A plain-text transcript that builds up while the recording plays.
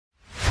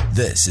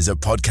This is a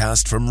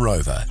podcast from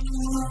Rover.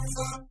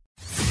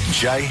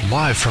 Jay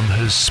Live from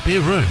his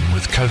spare room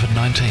with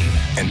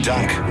COVID-19. and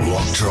Dunk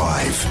Rock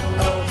Drive.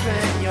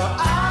 Open your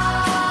eyes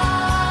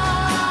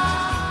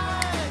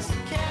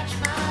and catch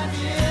my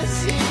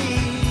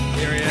disease.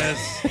 There he is.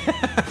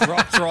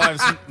 Rock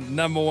Drive's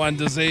number one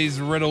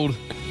disease-riddled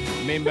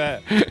member.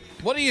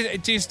 What do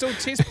you still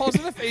test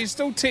positive? Are you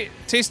still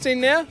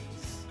testing now?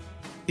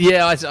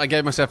 Yeah, I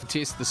gave myself a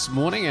test this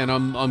morning and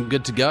I'm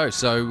good to go.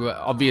 So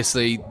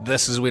obviously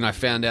this is when I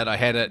found out I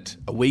had it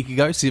a week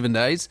ago, 7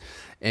 days,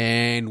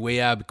 and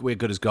we're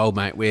good as gold,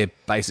 mate. We're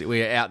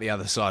out the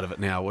other side of it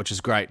now, which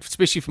is great,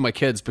 especially for my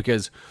kids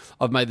because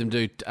I've made them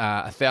do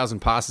 1,000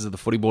 passes of the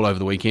footy ball over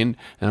the weekend,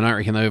 and I don't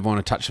reckon they ever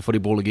want to touch the footy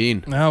ball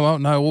again. Oh, well,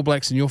 no All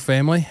Blacks in your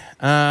family.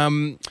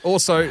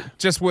 Also,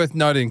 just worth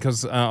noting,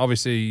 because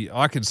obviously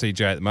I can see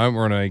Jay at the moment.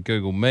 We're on a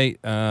Google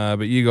Meet,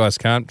 but you guys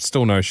can't.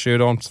 Still no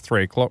shirt on. It's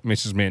 3 o'clock.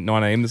 Messaged me at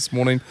 9 a.m. this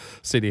morning.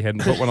 Said he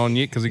hadn't put one on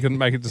yet because he couldn't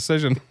make a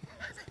decision.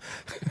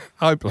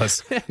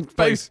 Hopeless.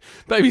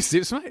 baby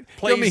steps, mate.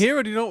 Please. Do you want me here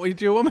or do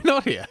you want me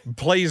not here?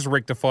 Please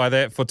rectify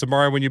that for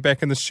tomorrow when you're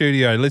back in the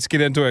studio. Let's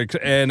get into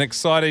an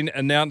exciting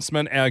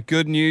announcement. Our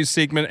good news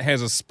segment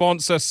has a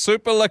sponsor,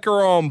 Super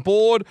Liquor, on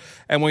board,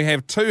 and we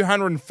have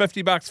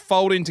 $250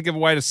 folding to give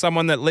away to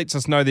someone that lets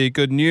us know their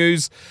good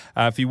news.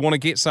 If you want to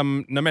get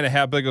some, no matter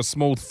how big or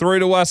small, through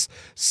to us,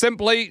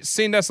 simply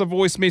send us a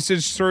voice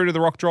message through to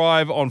the Rock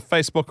Drive on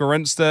Facebook or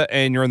Insta,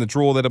 and you're in the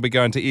draw that'll be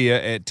going to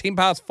air at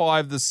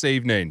 5:10 this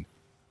evening.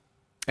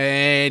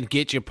 And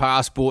get your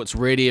passports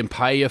ready and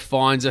pay your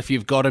fines if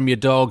you've got them, your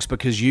dogs,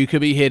 because you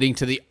could be heading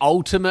to the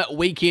ultimate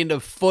weekend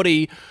of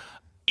footy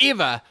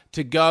ever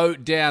to go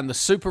down the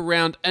Super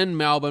Round in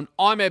Melbourne.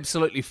 I'm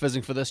absolutely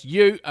fizzing for this.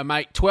 You are,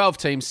 mate, 12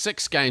 teams,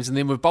 6 games, and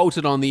then we've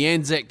bolted on the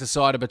Anzac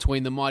decider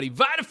between the mighty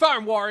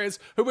Vodafone Warriors,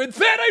 who win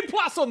 13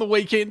 plus on the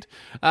weekend,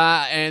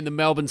 and the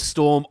Melbourne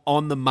Storm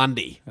on the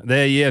Monday.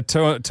 There, yeah,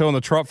 two on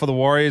the trot for the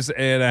Warriors,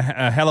 and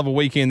a hell of a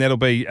weekend that'll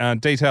be.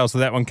 Details of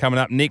that one coming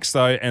up next,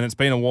 though, and it's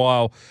been a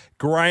while.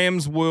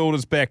 Graham's World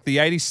is back. The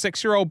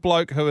 86-year-old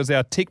bloke who is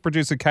our tech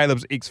producer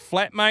Caleb's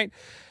ex-flatmate.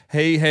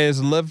 He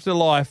has lived a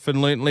life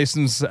and learnt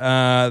lessons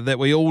that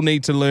we all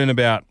need to learn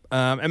about,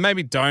 and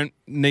maybe don't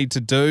need to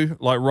do,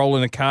 like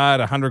rolling a car at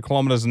 100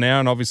 kilometres an hour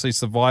and obviously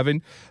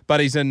surviving, but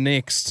he's in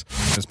next.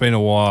 It's been a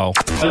while.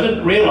 I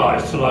didn't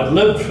realise till I'd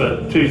lived for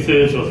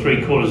 2/3 or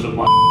 3/4 of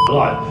my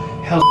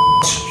life how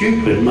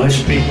stupid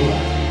most people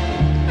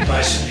are.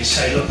 Basically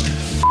say, look,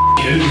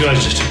 you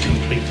guys just a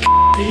complete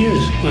to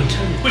use,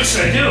 which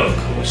they do, of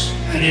course,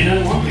 and you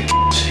don't want the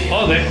here.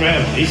 Oh, that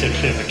Graham, he's a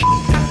clever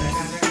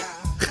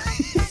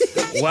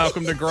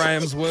Welcome to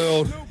Graham's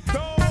World.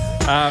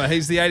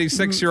 He's the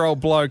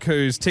 86-year-old bloke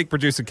who's tech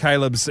producer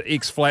Caleb's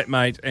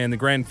ex-flatmate and the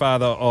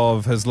grandfather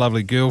of his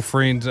lovely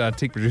girlfriend.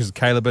 Tech producer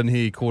Caleb in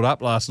here caught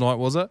up last night,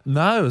 was it?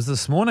 No, it was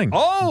this morning.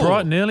 Oh!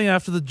 Bright and early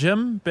after the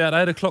gym, about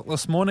 8 o'clock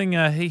this morning.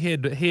 He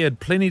had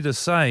plenty to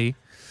say.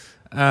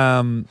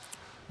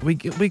 We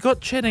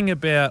got chatting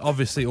about,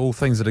 obviously, all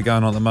things that are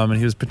going on at the moment.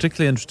 He was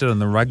particularly interested in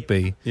the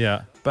rugby.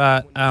 Yeah.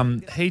 But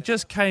he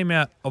just came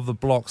out of the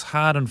blocks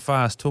hard and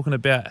fast talking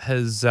about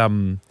his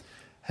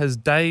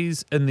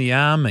days in the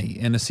army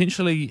and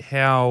essentially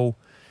how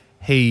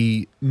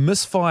he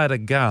misfired a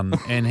gun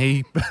and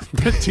he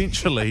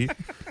potentially...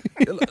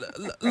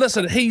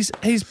 Listen, he's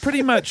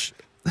pretty much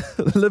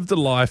lived a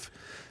life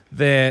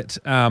that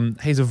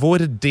he's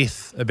avoided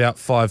death about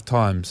 5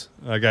 times.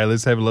 Okay,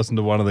 let's have a listen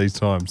to one of these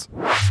times.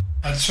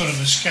 I'd sort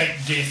of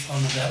escaped death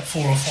on about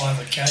 4 or 5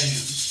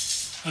 occasions.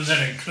 And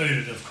that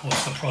included, of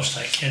course, the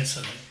prostate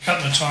cancer. A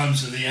couple of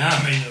times in the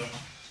army,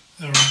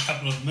 there were a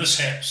couple of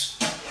mishaps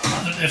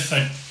that if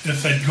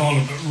they'd gone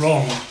a bit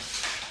wrong,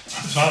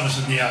 because I was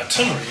in the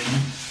artillery,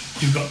 and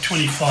you've got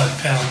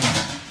 25-pound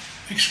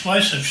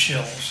explosive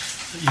shells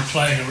that you're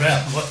playing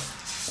around with.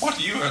 What,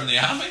 you were in the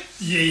army?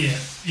 Yeah.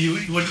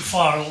 You wouldn't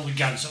fire all the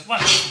guns at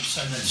once. So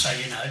they'd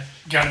say,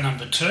 gun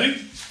number 2,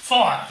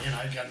 fire.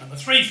 Gun number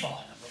 3,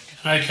 fire.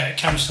 And okay, it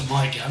comes to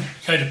my gun,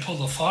 go to pull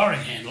the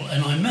firing handle,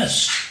 and I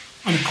missed.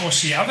 And of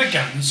course the other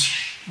guns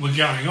were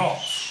going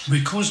off.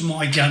 Because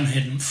my gun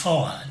hadn't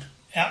fired,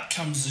 out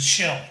comes the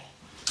shell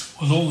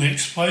with all the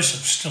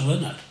explosives still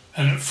in it.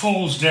 And it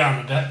falls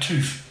down about 2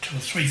 or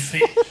 3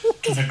 feet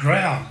to the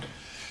ground.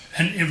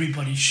 And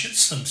everybody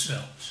shits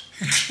themselves,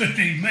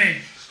 including me.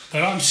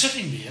 But I'm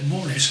sitting there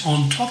more or less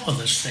on top of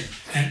this thing.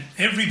 And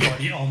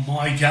everybody on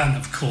my gun,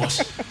 of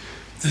course,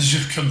 there's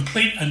a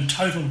complete and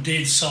total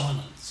dead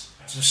silence.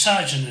 There's a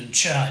sergeant in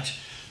charge,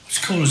 was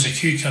cool as a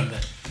cucumber.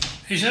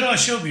 He said, "Oh,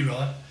 she'll be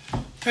right.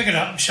 Pick it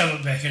up, shove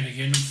it back in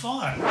again and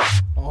fire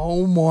it."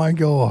 Oh my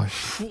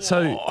gosh.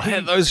 So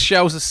Those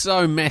shells are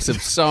so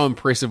massive, so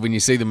impressive when you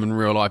see them in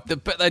real life.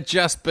 But they're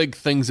just big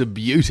things of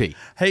beauty.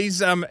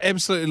 He's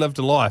absolutely lived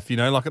a life,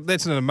 like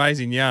that's an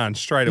amazing yarn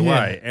straight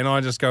away. Yeah. And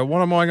I just go,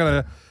 what am I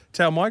going to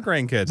tell my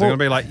grandkids. They're going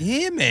to be like,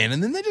 yeah, man.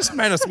 And then they just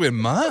made us wear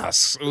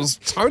masks. It was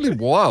totally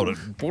wild.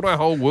 It brought our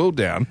whole world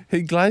down.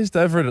 He glazed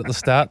over it at the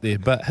start there,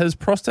 but his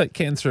prostate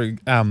cancer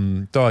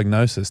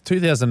diagnosis,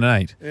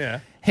 2008. Yeah.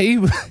 He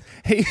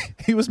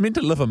was meant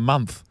to live a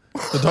month.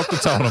 The doctor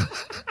told him.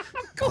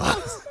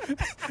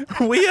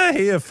 We are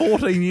here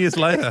 14 years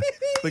later.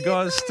 The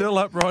guy's still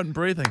upright and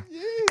breathing.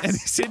 Yes. And he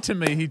said to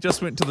me he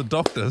just went to the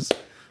doctors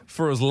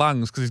for his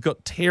lungs because he's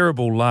got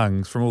terrible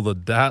lungs from all the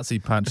darts he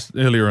punched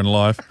earlier in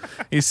life.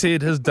 He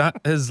said his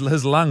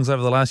lungs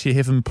over the last year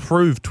have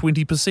improved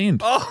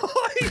 20%. Oh,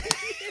 yes.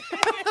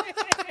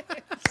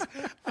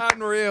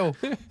 Unreal.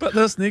 But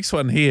this next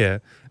one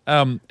here,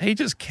 he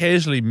just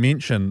casually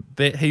mentioned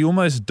that he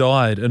almost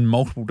died in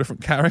multiple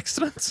different car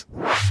accidents.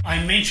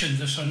 I mentioned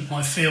this in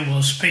my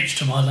farewell speech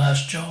to my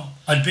last job.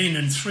 I'd been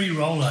in 3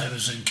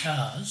 rollovers in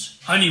cars,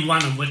 only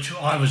one of which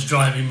I was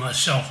driving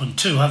myself and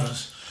 2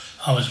 others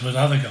I was with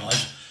other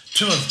guys.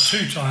 2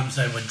 times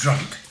they were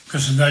drunk,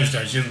 because in those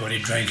days everybody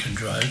drank and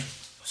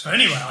drove. So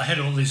anyway, I had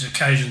all these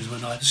occasions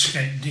when I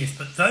escaped death,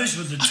 but those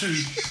were the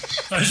two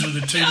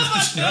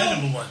most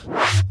notable ones.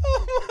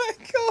 Oh my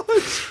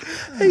God.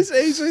 He's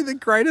easily the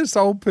greatest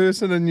old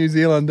person in New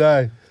Zealand,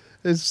 eh?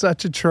 It's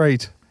such a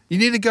treat. You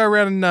need to go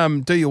around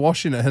and do your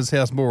washing at his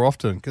house more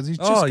often because he's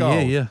just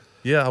gold.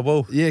 Yeah, I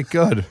will. Yeah,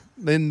 good.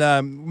 Then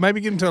maybe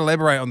get him to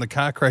elaborate on the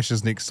car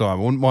crashes next time.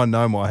 I wouldn't mind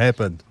knowing what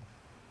happened.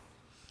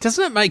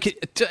 Doesn't it make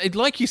it,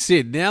 like you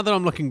said, now that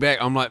I'm looking back,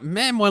 I'm like,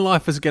 man, my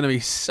life is going to be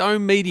so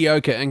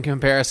mediocre in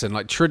comparison.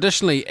 Like,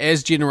 traditionally,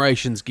 as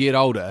generations get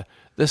older,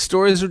 the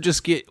stories will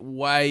just get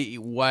way,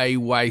 way,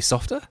 way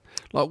softer.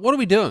 Like, what are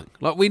we doing?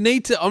 Like, we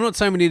need to, I'm not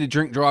saying we need to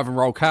drink, drive and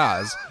roll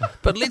cars,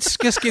 but let's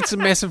just get some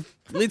massive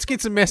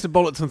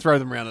bullets and throw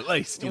them around at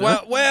least. You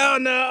know? Well,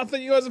 no, I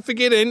think you guys are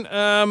forgetting.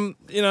 I've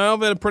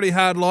had a pretty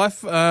hard life.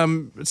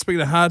 Speaking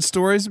of hard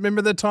stories,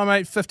 remember the time I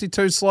ate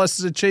 52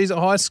 slices of cheese at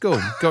high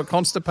school? Got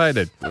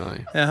constipated. Oh,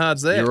 how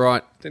hard's that? You're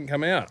right. Didn't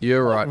come out.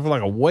 You're right. For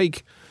like a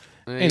week.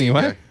 There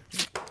Anyway.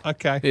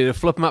 Okay. You need to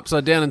flip them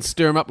upside down and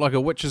stir them up like a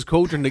witch's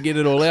cauldron to get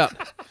it all out.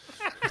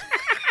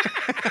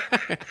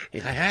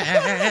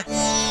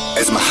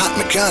 As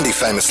Mahatma Gandhi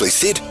famously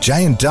said,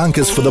 Jay and Dunk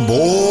is for the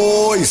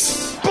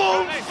boys.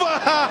 Boom for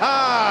ha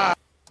ha!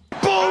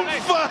 Boom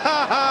for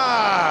ha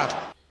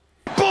ha!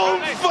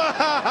 Boom for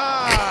ha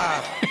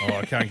ha! Oh,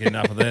 I can't get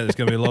enough of that. There's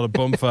going to be a lot of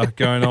boomfa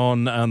going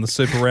on the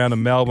Super Round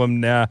in Melbourne.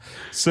 Now,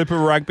 Super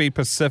Rugby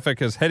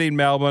Pacific is hitting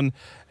Melbourne,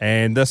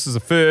 and this is the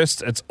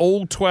first. It's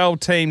all 12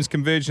 teams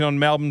converging on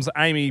Melbourne's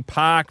Amy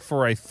Park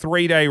for a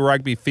 3-day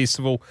rugby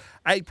festival,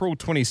 April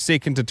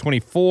 22nd to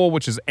 24,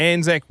 which is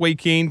Anzac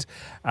weekend.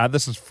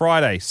 This is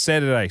Friday,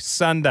 Saturday,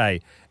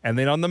 Sunday, and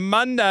then on the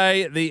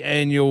Monday, the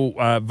annual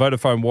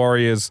Vodafone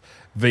Warriors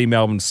v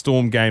Melbourne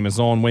Storm game is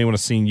on. We want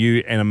to send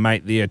you and a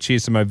mate there.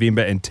 Cheers to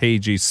Movember and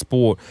TG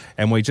Sport,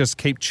 and we just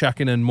keep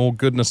chucking in more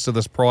goodness to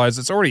this prize.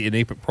 It's already an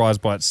epic prize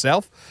by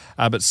itself,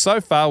 but so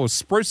far we've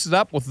spruced it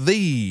up with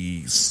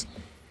these.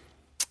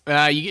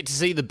 You get to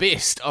see the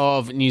best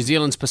of New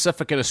Zealand's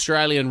Pacific and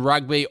Australian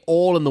rugby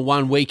all in the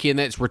one weekend.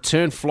 That's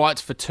return flights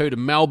for 2 to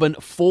Melbourne,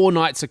 4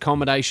 nights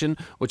accommodation,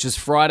 which is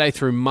Friday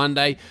through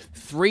Monday,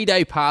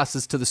 3-day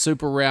passes to the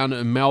Super Round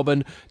in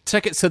Melbourne,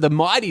 tickets to the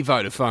mighty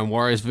Vodafone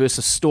Warriors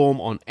versus Storm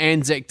on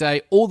Anzac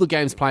Day, all the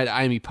games played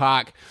at Amy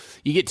Park.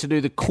 You get to do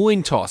the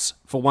coin toss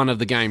for one of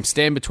the games,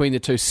 stand between the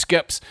 2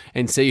 skips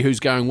and see who's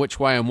going which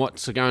way and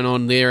what's going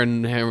on there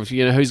and how,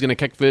 who's going to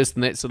kick first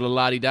and that sort of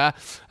la-di-da.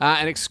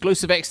 And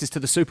exclusive access to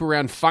the Super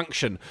Round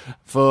function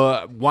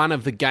for one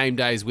of the game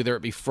days, whether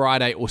it be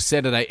Friday or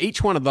Saturday.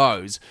 Each one of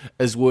those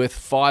is worth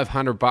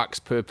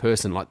 $500 per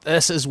person. Like,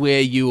 this is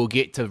where you will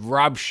get to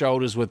rub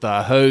shoulders with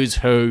the who's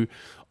who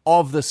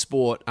of the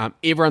sport.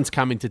 Everyone's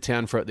coming to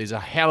town for it. There's a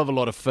hell of a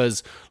lot of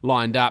fizz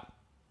lined up.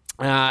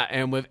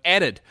 And we've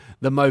added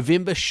the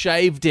Movember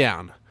Shave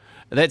Down.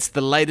 That's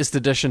the latest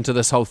addition to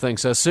this whole thing.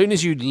 So as soon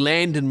as you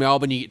land in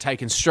Melbourne, you get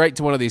taken straight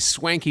to one of these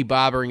swanky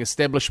barbering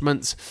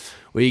establishments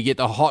where you get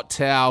the hot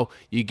towel,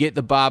 you get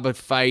the barber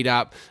fade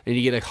up, and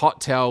you get a hot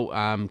towel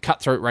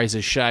cutthroat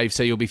razor shave.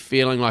 So you'll be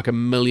feeling like $1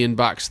 million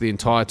the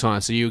entire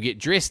time. So you'll get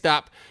dressed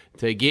up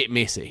to get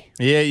messy.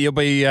 Yeah, you'll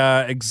be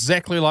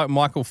exactly like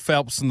Michael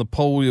Phelps in the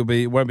pool.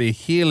 Won't be a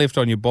hair left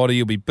on your body.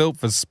 You'll be built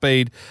for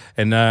speed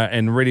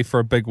and ready for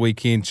a big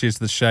weekend. Cheers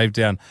to the Shave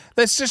Down.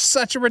 That's just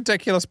such a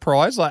ridiculous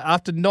prize. Like,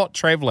 after not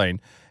travelling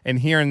and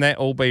hearing that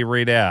all be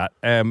read out,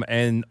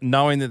 and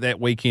knowing that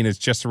weekend is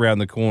just around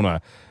the corner,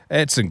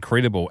 it's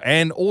incredible.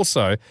 And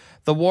also,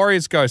 the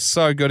Warriors go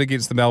so good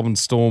against the Melbourne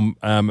Storm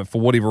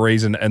for whatever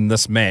reason in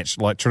this match.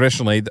 Like,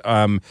 traditionally,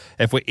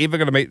 if we're ever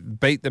going to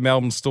beat the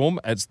Melbourne Storm,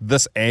 it's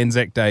this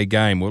Anzac Day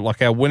game.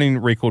 Like, our winning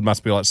record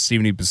must be like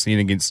 70%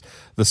 against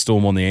the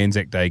Storm on the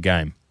Anzac Day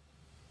game.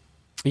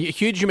 A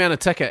huge amount of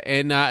ticket,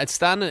 and it's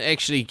starting to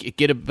actually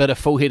get a bit of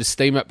full head of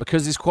steam up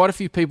because there's quite a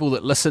few people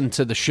that listen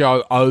to the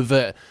show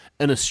over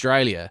in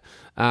Australia.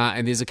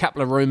 And there's a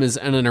couple of rumours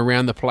in and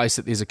around the place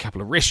that there's a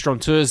couple of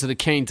restaurateurs that are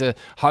keen to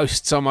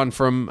host someone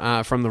from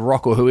the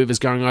Rock or whoever's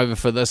going over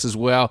for this as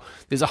well.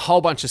 There's a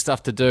whole bunch of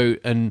stuff to do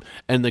in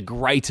the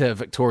greater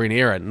Victorian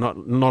area, not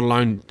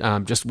alone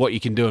just what you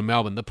can do in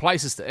Melbourne. The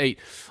places to eat.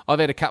 I've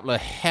had a couple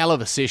of hell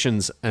of a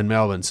sessions in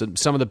Melbourne. So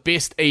some of the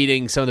best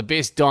eating, some of the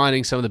best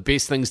dining, some of the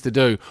best things to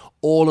do,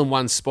 all in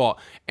one spot.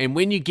 And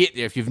when you get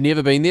there, if you've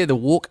never been there, the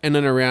walk in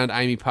and around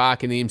Amy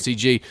Park and the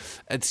MCG,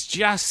 it's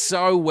just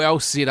so well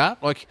set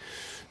up. Like,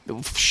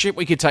 shit,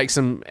 we could take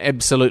some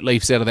absolute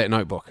leaps out of that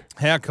notebook.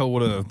 How cool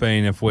would it have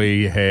been if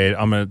we had,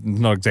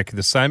 not exactly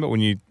the same, but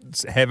when you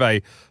have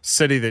a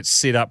city that's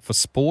set up for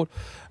sport,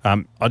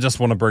 I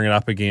just want to bring it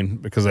up again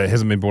because it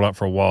hasn't been brought up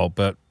for a while,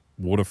 but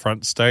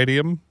Waterfront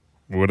Stadium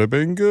would have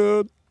been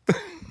good.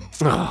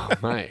 Oh,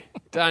 mate,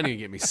 don't even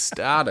get me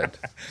started.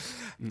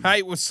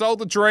 Hey, we've sold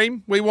the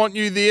dream. We want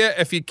you there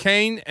if you're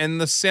keen,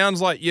 and this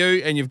sounds like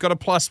you, and you've got a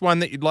 +1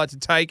 that you'd like to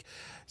take.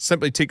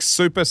 Simply text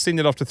SUPER, send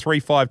it off to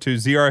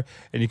 3520,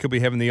 and you could be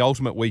having the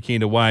ultimate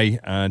weekend away.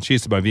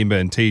 Cheers to Movember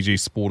and TG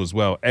Sport as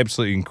well.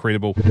 Absolutely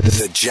incredible.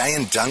 The Jay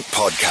and Dunk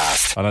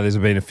Podcast. I know there's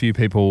been a few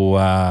people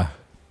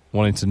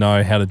wanting to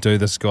know how to do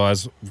this,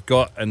 guys. We've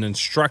got an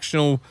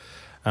instructional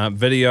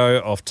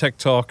video of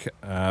TikTok,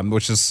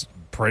 which is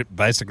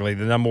basically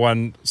the number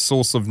one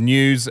source of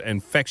news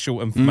and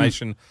factual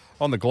information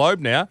on the globe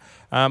now,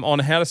 on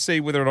how to see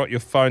whether or not your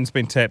phone's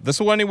been tapped.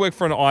 This will only work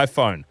for an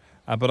iPhone.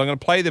 But I'm going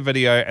to play the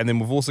video, and then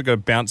we've also got a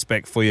bounce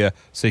back for you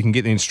so you can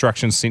get the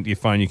instructions sent to your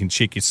phone. You can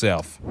check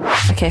yourself.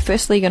 Okay,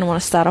 firstly, you're going to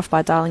want to start off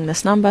by dialing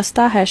this number,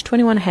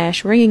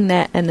 *21#, ringing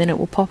that, and then it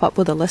will pop up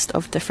with a list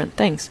of different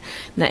things.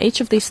 Now, each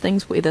of these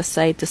things will either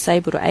say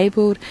disabled or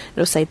abled.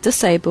 It'll say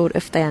disabled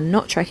if they are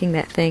not tracking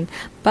that thing,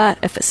 but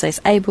if it says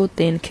abled,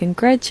 then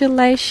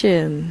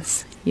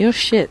congratulations. Your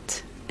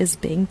shit is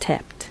being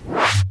tapped.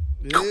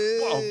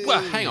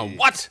 Whoa, hang on,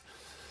 what?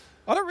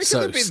 I don't reckon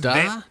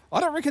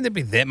there'd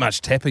be that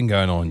much tapping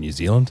going on in New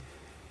Zealand.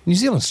 New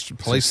Zealand's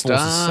police force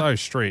is so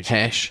stretched.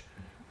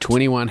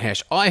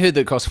 #21#. I heard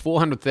that it costs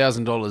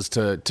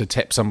 $400,000 to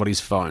tap somebody's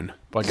phone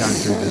by going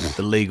through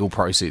the legal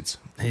proceeds.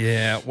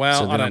 Yeah,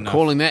 well, so I don't know.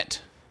 Calling that.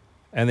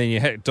 And then you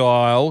hit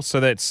dial. So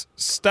that's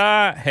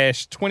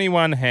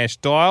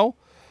 *21# dial.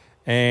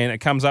 And it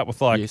comes up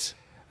with Yes.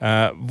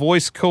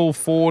 Voice call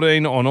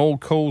forwarding on all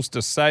calls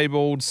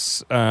disabled,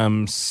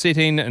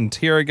 setting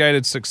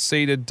interrogated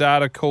succeeded,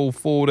 data call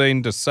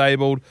forwarding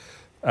disabled.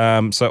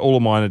 So all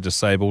of mine are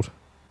disabled.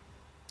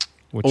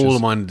 All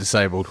of mine are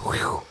disabled.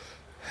 Whew.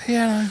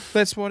 Yeah,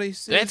 that's what he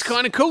says. That's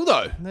kind of cool,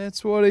 though.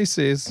 That's what he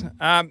says.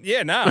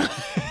 Yeah, no.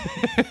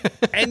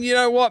 And you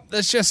know what?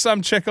 There's just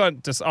some chick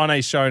on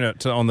he's shown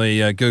it on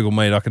the Google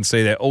Meet. I can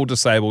see that. All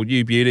disabled,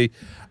 you beauty.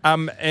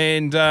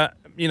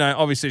 You know,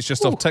 obviously it's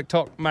just off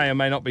TikTok. May or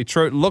may not be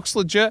true. It looks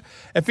legit.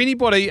 If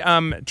anybody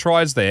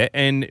tries that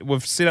and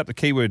we've set up the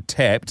keyword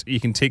tapped, you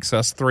can text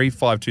us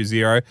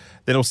 3520.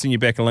 That'll send you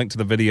back a link to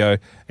the video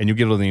and you'll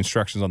get all the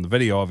instructions on the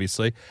video,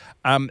 obviously.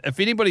 If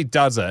anybody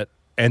does it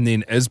and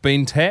then is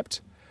being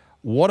tapped,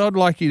 what I'd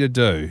like you to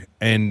do,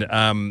 and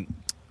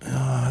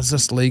is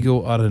this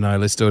legal? I don't know.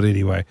 Let's do it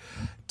anyway.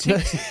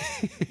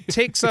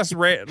 Text us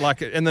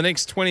like in the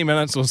next 20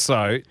 minutes or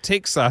so.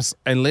 Text us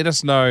and let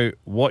us know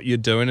what you're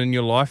doing in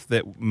your life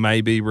that may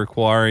be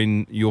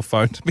requiring your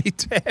phone to be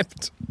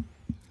tapped.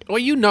 Well,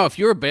 you know, if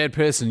you're a bad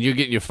person, you're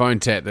getting your phone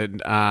tapped. That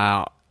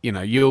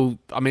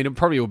it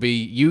probably will be.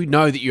 You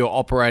know that you're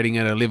operating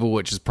at a level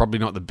which is probably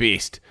not the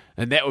best,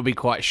 and that would be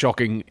quite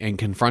shocking and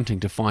confronting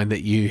to find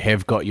that you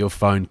have got your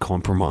phone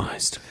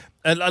compromised.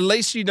 At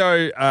least you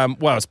know,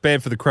 it's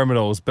bad for the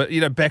criminals, but,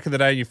 you know, back in the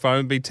day, your phone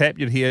would be tapped.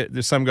 You'd hear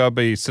there's some guy would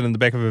be sitting in the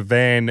back of a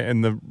van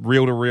and the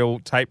reel-to-reel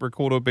tape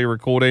recorder would be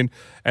recording,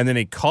 and then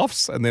he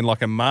coughs, and then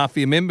like a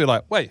mafia member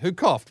like, wait, who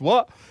coughed?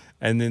 What?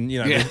 And then,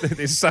 you know,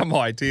 there's some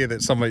idea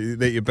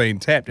that you're being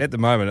tapped. At the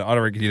moment, I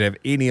don't reckon you'd have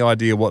any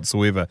idea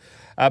whatsoever.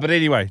 But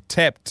anyway,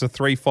 tap to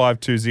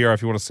 3520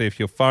 if you want to see if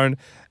your phone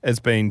is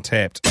being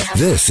tapped.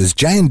 This is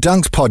Jay and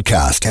Dunk's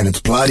podcast, and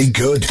it's bloody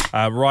good.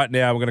 Right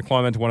now, we're going to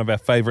climb into one of our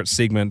favourite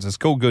segments. It's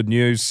called Good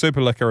News.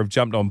 Super Liquor have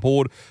jumped on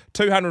board.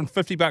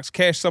 $250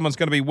 cash. Someone's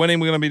going to be winning.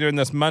 We're going to be doing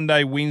this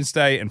Monday,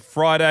 Wednesday, and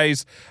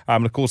Fridays.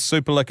 And of course,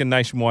 Super Liquor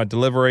nationwide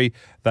delivery.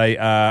 They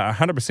are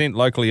 100%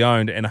 locally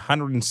owned and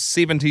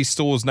 170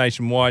 stores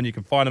nationwide. You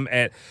can find them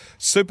at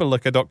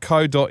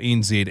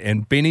superliquor.co.nz.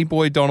 And Benny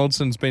Boy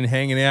Donaldson's been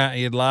hanging out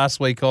here last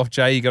week off.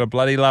 Jay, you got to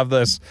bloody love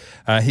this.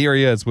 Here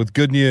he is with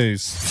good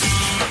news.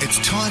 It's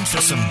time for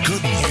some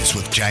good news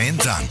with Jay and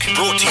Dunk.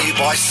 Brought to you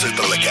by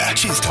Super Liquor.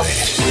 Cheers to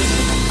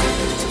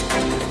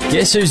that.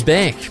 Guess who's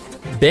back?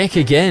 Back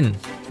again.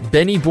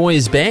 Benny Boy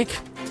is back.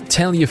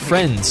 Tell your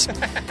friends.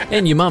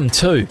 And your mum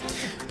too.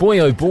 Boy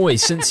oh boy,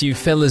 since you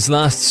fellas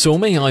last saw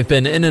me, I've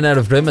been in and out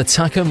of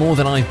Rimutaka more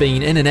than I've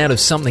been in and out of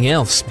something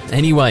else.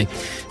 Anyway,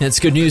 it's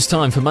good news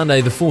time for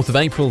Monday the 4th of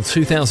April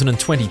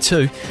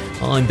 2022.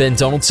 I'm Ben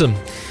Donaldson.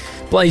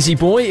 Blazy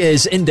Boy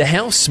is in the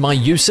house, my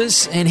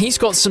uses, and he's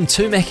got some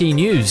Tūmaki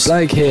news.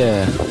 Blake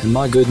here, and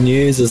my good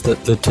news is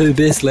that the two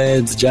best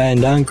lads, Jay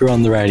and Dunk, are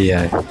on the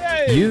radio.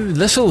 You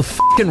little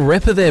f***ing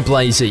ripper there,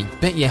 Blazy.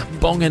 Bet you're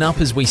bonging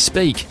up as we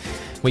speak.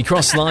 We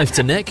cross live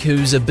to Nick,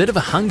 who's a bit of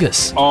a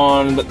hungus.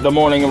 On the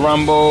morning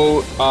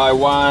rumble, I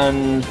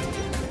won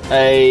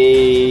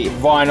a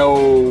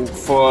vinyl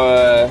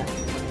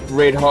for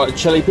Red Hot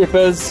Chili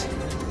Peppers,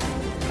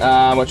 which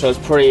I was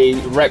pretty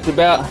wrapped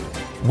about.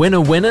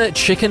 Winner, winner,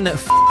 chicken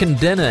f***ing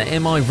dinner,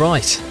 am I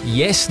right?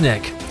 Yes,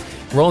 Nick.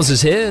 Roz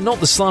is here, not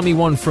the slimy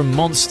one from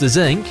Monsters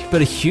Inc.,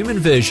 but a human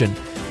version.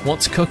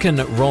 What's cooking,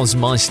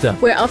 Rozmeister?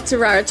 We're off to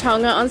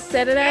Rarotonga on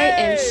Saturday,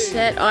 and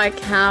shit, I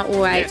can't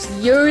wait.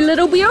 Yes. You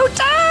little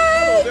beauty!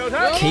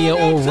 Kia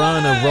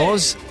orana,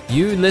 Roz.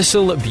 You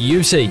little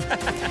beauty.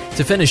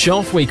 To finish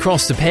off, we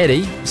cross to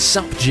Paddy.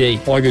 Sup, G.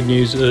 My good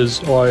news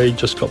is I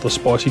just got the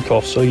spicy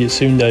cough, so you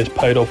 7 days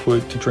paid off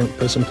work to drink,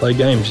 piss and play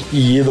games.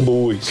 Yeah, the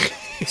boys.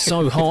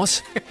 So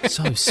hot,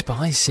 so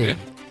spicy.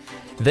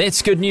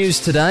 That's good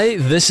news today.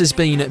 This has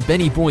been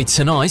Benny Boy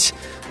Tonight.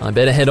 I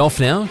better head off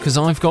now because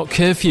I've got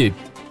curfew.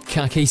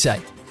 Ka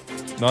kite.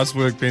 Nice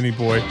work, Benny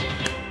Boy.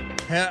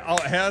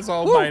 How's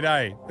old mate,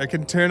 eh? It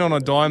can turn on a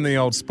dime, the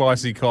old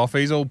spicy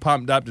coffee. He's all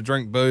pumped up to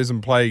drink booze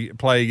and play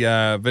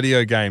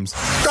video games.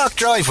 Rock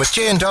Drive with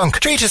Jay and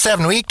Dunk, 3 to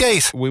 7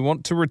 weekdays. We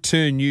want to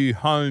return you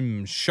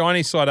home,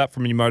 shiny side up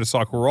from your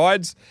motorcycle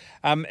rides.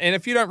 And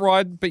if you don't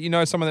ride, but you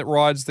know someone that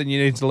rides, then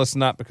you need to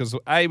listen up because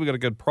A, we've got a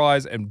good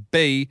prize, and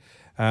B,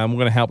 we're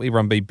going to help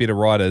everyone be better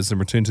riders and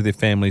return to their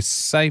families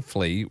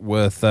safely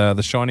with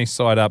the Shiny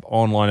Side Up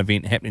online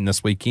event happening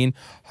this weekend,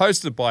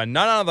 hosted by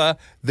none other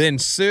than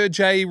Sir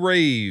J.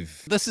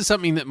 Reeve. This is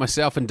something that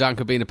myself and Dunk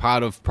have been a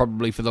part of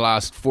probably for the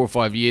last 4 or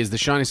 5 years. The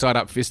Shiny Side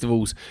Up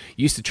festivals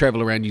used to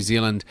travel around New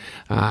Zealand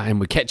and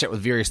we catch up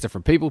with various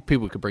different people.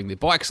 People could bring their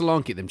bikes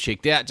along, get them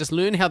checked out, just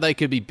learn how they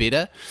could be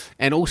better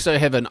and also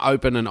have an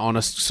open and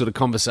honest sort of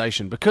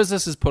conversation. Because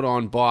this is put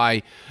on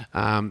by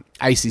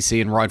ACC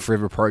and Ride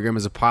Forever program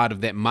as a part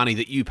of that money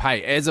that you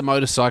pay as a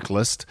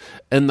motorcyclist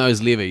in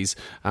those levies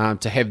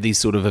to have these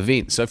sort of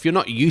events. So if you're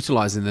not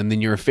utilising them,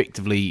 then you're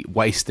effectively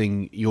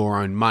wasting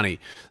your own money.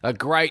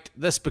 Great.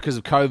 This, because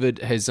of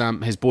COVID,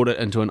 has brought it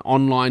into an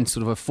online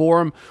sort of a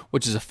forum,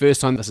 which is the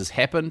first time this has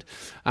happened.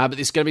 But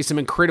there's going to be some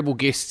incredible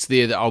guests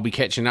there that I'll be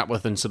catching up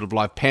with in sort of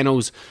live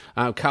panels.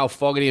 Carl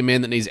Fogarty, a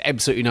man that needs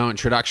absolutely no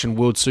introduction,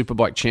 world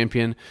superbike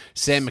champion.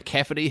 Sam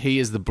McCafferty, he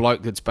is the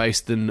bloke that's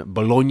based in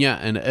Bologna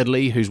in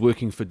Italy, who's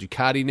working for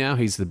Ducati now.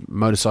 He's the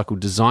motorcycle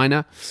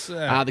designer.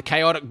 The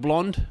Chaotic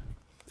Blonde,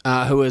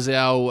 who was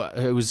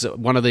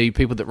one of the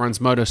people that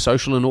runs Motor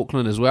Social in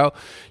Auckland as well.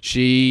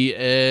 She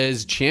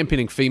is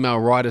championing female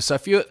riders. So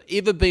if you've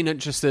ever been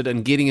interested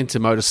in getting into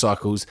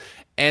motorcycles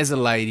as a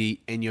lady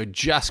and you're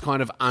just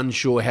kind of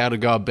unsure how to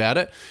go about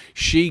it,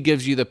 she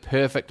gives you the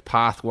perfect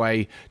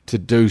pathway to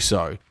do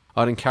so.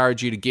 I'd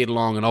encourage you to get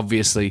along, and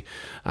obviously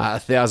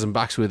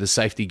 $1,000 worth of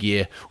safety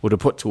gear, or to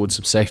put towards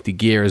some safety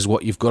gear, is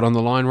what you've got on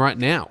the line right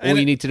now. All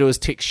you need to do is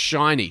text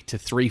SHINY to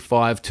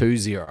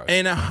 3520.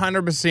 And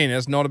 100%,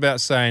 it's not about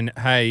saying,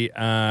 hey,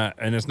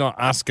 and it's not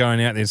us going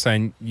out there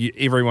saying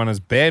everyone is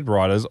bad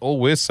riders. All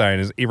we're saying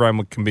is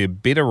everyone can be a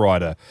better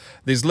rider.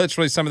 There's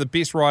literally some of the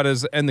best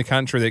riders in the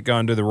country that go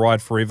and do the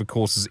Ride Forever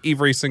courses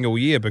every single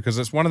year, because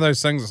it's one of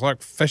those things, it's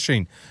like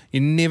fishing.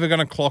 You're never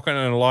going to clock it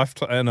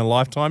in a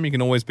lifetime. You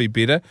can always be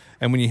better.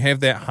 And when you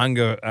have that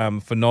hunger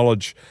for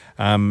knowledge,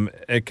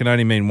 it can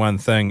only mean one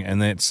thing,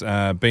 and that's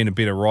being a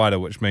better rider,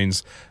 which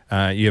means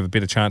you have a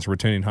better chance of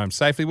returning home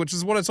safely, which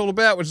is what it's all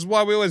about, which is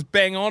why we always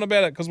bang on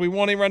about it, because we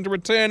want everyone to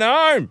return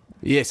home.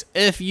 Yes,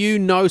 if you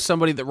know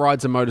somebody that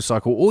rides a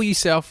motorcycle, or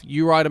yourself,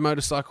 you ride a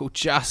motorcycle,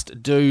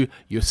 just do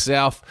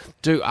yourself,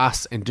 do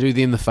us, and do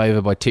them the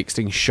favour by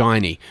texting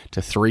SHINY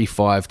to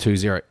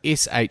 3520,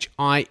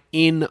 SHINY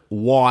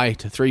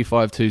to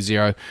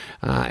 3520,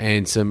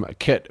 and some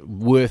kit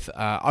worth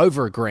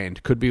over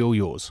 $1,000 could be all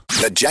yours.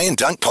 The Jay and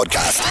Dunk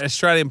Podcast.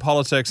 Australian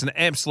politics, an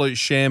absolute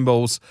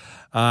shambles,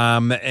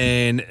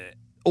 and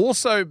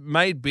also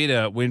made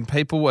better when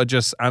people are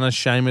just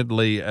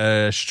unashamedly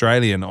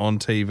Australian on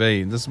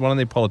TV. This is one of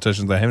their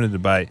politicians. They're having a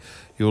debate.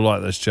 You'll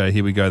like this, Jay.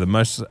 Here we go. The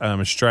most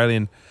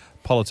Australian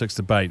politics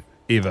debate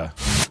ever.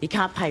 You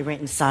can't pay rent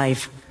and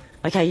save.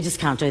 Okay, you just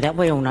can't do that.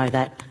 We all know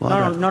that.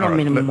 Well, not on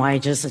minimum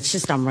wages. It's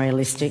just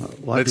unrealistic.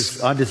 Well,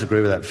 I disagree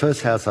with that.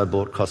 First house I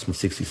bought cost me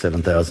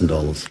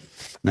 $67,000.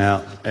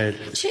 Now,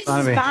 Jesus,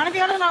 Barnaby,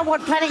 I don't know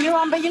what planet you're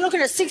on, but you're looking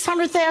at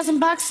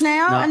 $600,000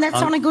 now, and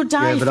that's on a good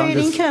day, fair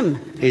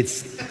income.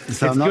 It's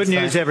good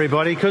news,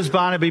 everybody, because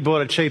Barnaby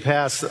bought a cheap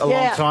house a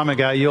long time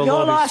ago. Your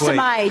life's sweet.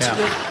 Made.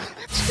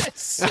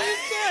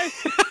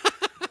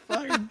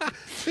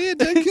 Fair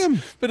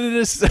dinkum. But it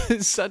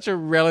is such a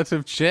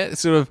relative chat.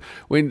 Sort of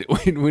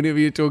whenever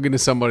you're talking to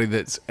somebody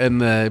that's in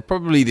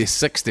probably their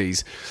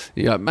 60s,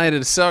 you're like, mate,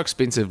 it is so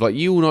expensive. Like,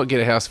 you will not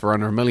get a house for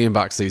under $1 million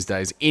these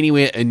days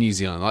anywhere in New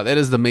Zealand. Like, that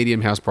is the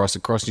medium house price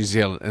across New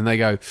Zealand. And they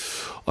go,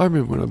 I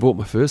remember when I bought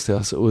my first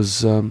house, it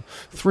was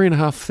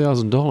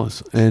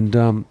 $3,500,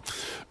 and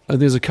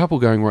there's a couple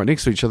going right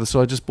next to each other,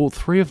 so I just bought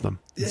 3 of them.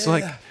 Yeah. It's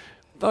like,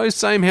 those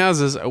same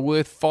houses are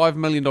worth $5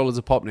 million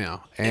a pop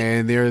now,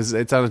 and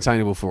it's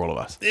unattainable for all of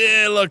us.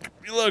 Yeah,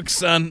 look,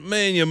 son,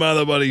 me and your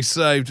mother buddy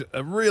saved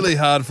really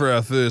hard for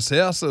our first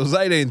house. It was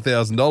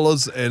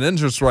 $18,000 and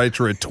interest rates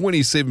were at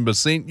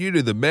 27%. You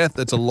do the math,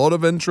 that's a lot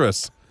of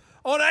interest.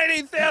 On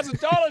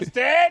 $18,000,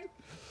 Dad!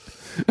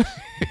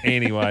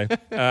 Anyway,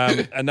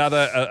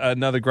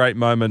 another great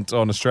moment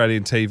on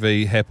Australian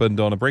TV happened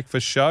on a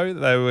breakfast show.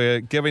 They were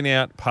giving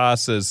out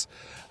passes.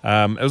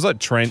 It was like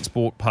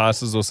transport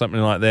passes or something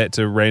like that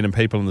to random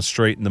people in the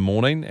street in the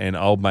morning, and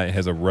old mate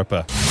has a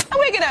ripper.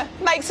 We're going to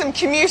make some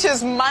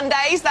commuters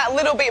Mondays that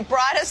little bit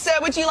brighter. Sir,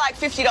 would you like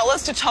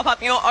 $50 to top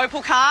up your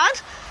Opal card?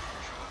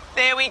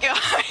 There we go.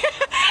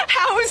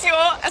 How was your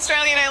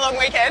Australian Day long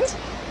weekend?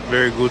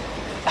 Very good.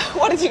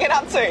 What did you get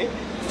up to?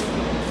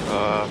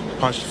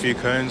 Punched a few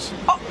cones.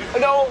 Oh,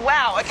 no,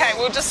 wow. Okay,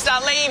 we'll just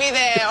leave you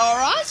there, all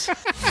right?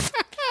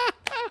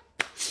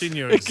 She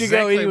knew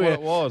exactly what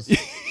it was.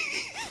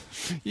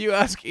 You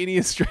ask any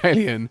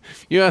Australian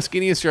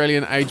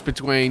aged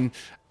between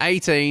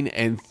 18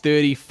 and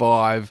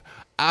 35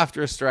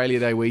 after Australia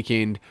Day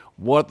weekend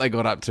what they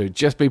got up to.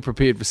 Just be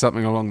prepared for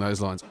something along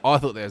those lines. I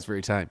thought that was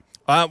very tame.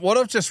 What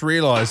I've just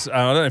realised,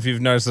 I don't know if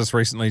you've noticed this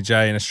recently,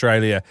 Jay, in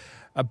Australia,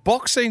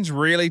 boxing's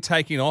really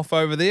taking off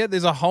over there.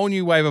 There's a whole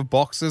new wave of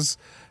boxers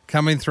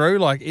coming through.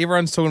 Like,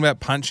 everyone's talking about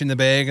punching the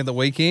bag at the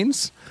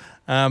weekends.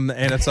 And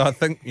it's, I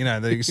think,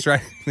 the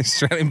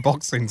Australian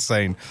boxing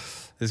scene.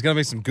 There's going to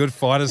be some good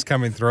fighters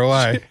coming through,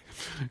 eh?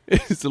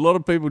 It's a lot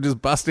of people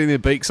just busting their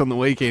beaks on the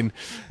weekend,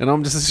 and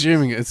I'm just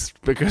assuming it's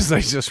because they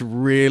just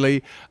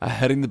really are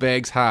hitting the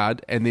bags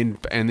hard and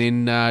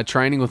then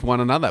training with one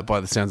another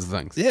by the sounds of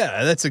things.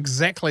 Yeah, that's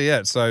exactly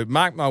it. So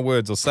mark my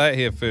words, I'll say it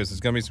here first.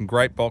 There's going to be some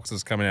great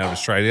boxers coming out of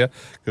Australia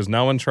because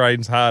no one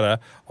trains harder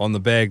on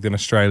the bag than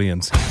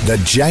Australians. The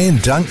Jay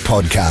and Dunk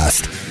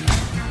Podcast.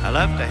 I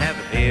love to have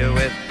a beer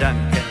with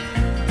Duncan.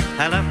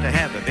 I love to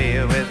have a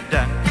beer with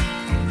Duncan.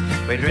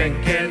 We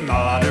drink in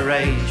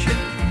moderation,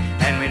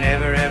 and we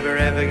never, ever,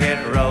 ever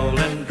get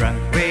rolling drunk.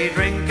 We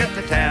drink at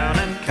the town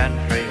and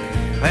country,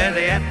 where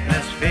the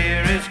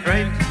atmosphere is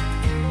great.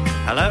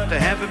 I love to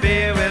have a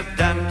beer with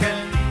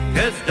Duncan,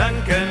 'cause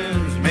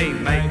Duncan's me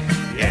mate.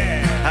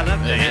 Yeah, I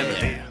love to have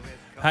a beer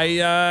with...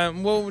 Hey,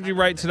 what would you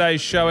rate today's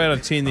show out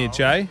of 10 there,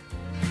 Jay?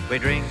 We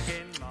drink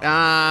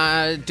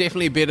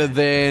definitely better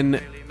than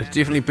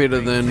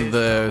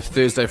the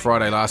Thursday,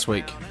 Friday last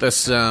week.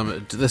 This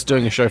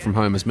doing a show from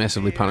home is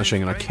massively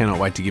punishing, and I cannot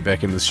wait to get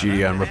back in the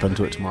studio and rip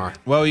into it tomorrow.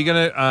 Well, you're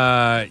going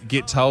to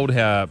get told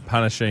how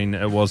punishing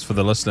it was for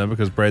the listener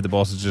because Brad the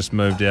Boss has just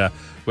moved our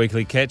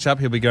weekly catch-up.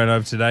 He'll be going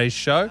over today's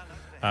show.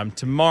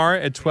 Tomorrow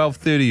at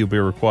 12:30 you'll be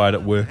required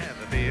at work.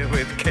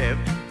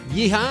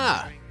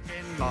 Yeehaw!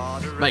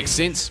 Makes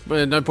sense.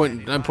 But no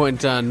point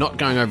not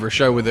going over a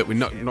show with it. We're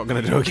not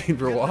going to do it again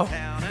for a while.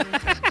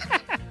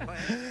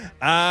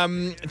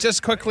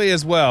 Just quickly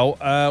as well,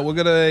 we've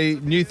got a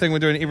new thing we're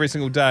doing every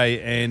single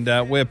day, and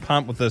we're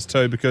pumped with this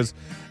too because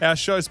our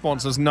show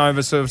sponsors,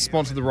 Novus, who have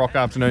sponsored the Rock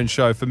Afternoon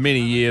show for many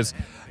years,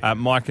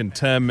 Mike and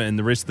Tim and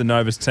the rest of the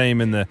Novus team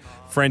and the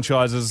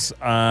franchises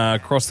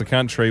across the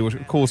country, which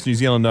of course New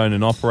Zealand owned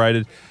and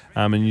operated,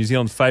 and New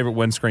Zealand's favourite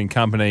windscreen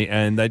company,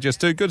 and they just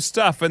do good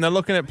stuff, and they're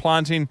looking at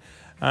planting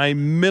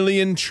 1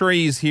 million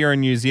trees here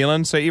in New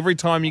Zealand. So every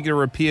time you get a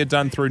repair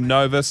done through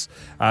Novus,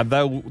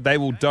 they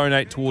will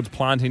donate towards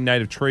planting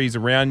native trees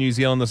around New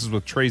Zealand. This is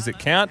with Trees That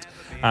Count.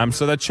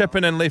 So they're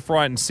chipping in left,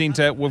 right and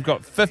centre. We've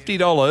got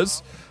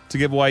 $50 to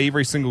give away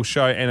every single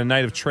show, and a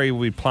native tree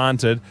will be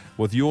planted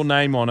with your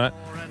name on it.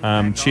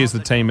 Cheers the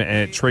team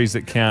at Trees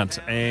That Count.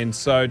 And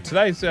so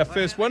today's our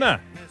first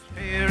winner.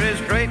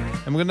 And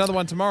we've got another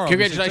one tomorrow.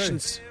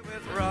 Congratulations.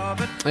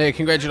 Yeah,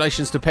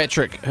 congratulations to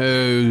Patrick,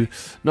 who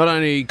not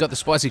only got the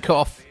spicy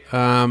cough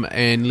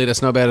and let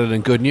us know about it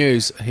in good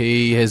news,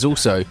 he has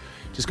also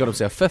just got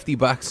himself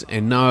 $50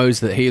 and knows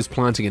that he is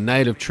planting a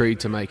native tree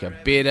to make a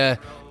better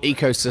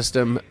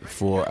ecosystem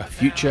for a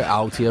future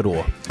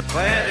Aotearoa.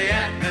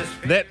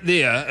 That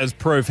there is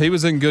proof he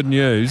was in good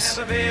news,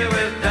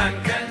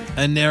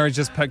 and now he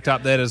just picked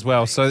up that as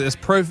well. So there's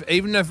proof,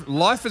 even if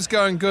life is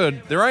going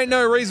good, there ain't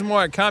no reason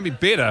why it can't be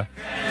better.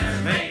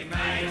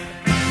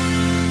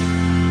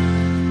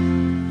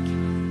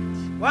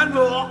 One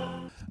more.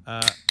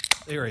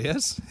 Here he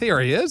is.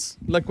 Here he is.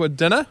 Liquid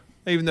dinner.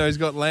 Even though he's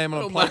got lamb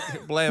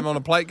on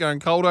a plate going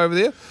cold over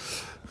there.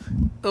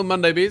 Little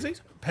Monday beersies.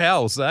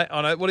 Pals, eh?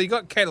 Oh, no. What do you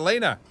got?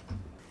 Catalina.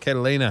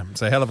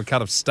 It's a hell of a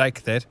cut of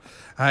steak, that.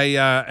 Hey,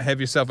 have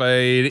yourself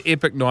an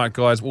epic night,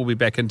 guys. We'll be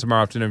back in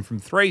tomorrow afternoon from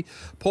 3.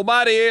 Paul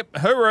Marty,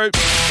 hooroo.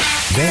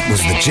 That was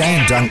the Jay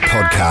and Dunk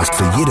Podcast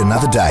for yet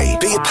another day.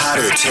 Be a part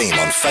of the team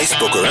on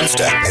Facebook or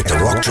Insta at The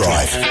Rock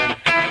Drive.